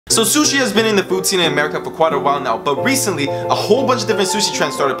So sushi has been in the food scene in America for quite a while now, but recently a whole bunch of different sushi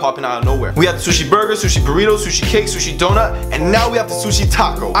trends started popping out of nowhere. We have the sushi burger, sushi burrito, sushi cake, sushi donut, and now we have the sushi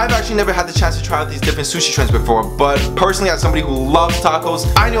taco. I've actually never had the chance to try out these different sushi trends before, but personally as somebody who loves tacos,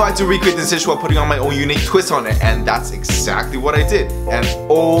 I knew I had to recreate this dish while putting on my own unique twist on it, and that's exactly what I did. And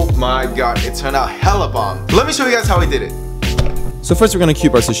oh my god, it turned out hella bomb. Let me show you guys how I did it. So first we're going to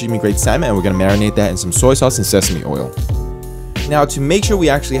cube our sashimi grade salmon and we're going to marinate that in some soy sauce and sesame oil. Now to make sure we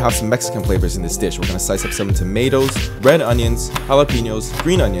actually have some Mexican flavors in this dish, we're going to slice up some tomatoes, red onions, jalapenos,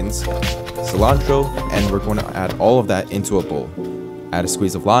 green onions, cilantro, and we're going to add all of that into a bowl. Add a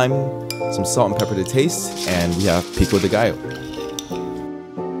squeeze of lime, some salt and pepper to taste, and we have pico de gallo.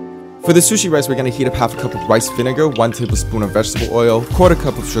 For the sushi rice, we're going to heat up half a cup of rice vinegar, 1 tablespoon of vegetable oil, 1/4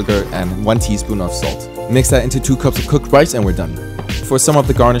 cup of sugar, and 1 teaspoon of salt. Mix that into 2 cups of cooked rice and we're done. For some of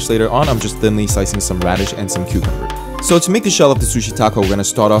the garnish later on, I'm just thinly slicing some radish and some cucumber. So to make the shell of the sushi taco, we're going to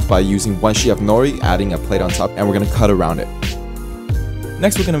start off by using 1 sheet of nori, adding a plate on top, and we're going to cut around it.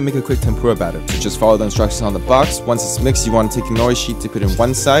 Next, we're going to make a quick tempura batter. So just follow the instructions on the box. Once it's mixed, you want to take the nori sheet, dip it in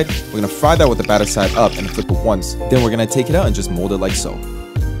one side. We're going to fry that with the batter side up and flip it once. Then we're going to take it out and just mold it like so.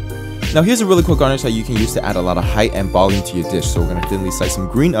 Now here's a really cool garnish that you can use to add a lot of height and volume to your dish. So we're going to thinly slice some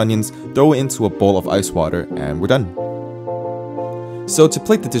green onions, throw it into a bowl of ice water, and we're done. So to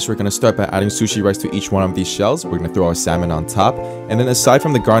plate the dish, we're going to start by adding sushi rice to each one of these shells. We're going to throw our salmon on top. And then aside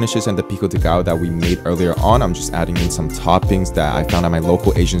from the garnishes and the pico de gallo that we made earlier on, I'm just adding in some toppings that I found at my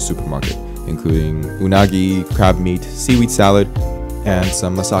local Asian supermarket, including unagi, crab meat, seaweed salad, and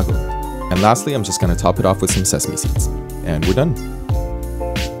some masago. And lastly, I'm just going to top it off with some sesame seeds. And we're done.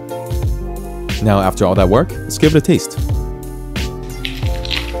 Now after all that work, let's give it a taste.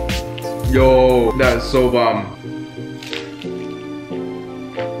 Yo, that is so bomb.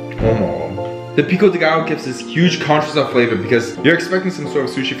 The pico de gallo gives this huge contrast of flavor because you're expecting some sort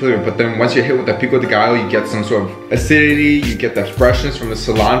of sushi flavor, but then once you're hit with the pico de gallo, you get some sort of acidity, you get that freshness from the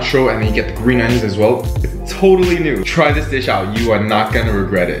cilantro, and then you get the green onions as well. It's totally new. Try this dish out. You are not gonna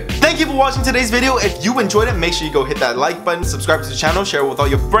regret it. Thank you for watching today's video. If you enjoyed it, make sure you go hit that like button, subscribe to the channel, share it with all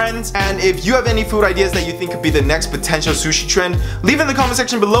your friends, and if you have any food ideas that you think could be the next potential sushi trend, leave it in the comment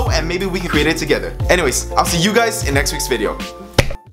section below and maybe we can create it together. Anyways, I'll see you guys in next week's video.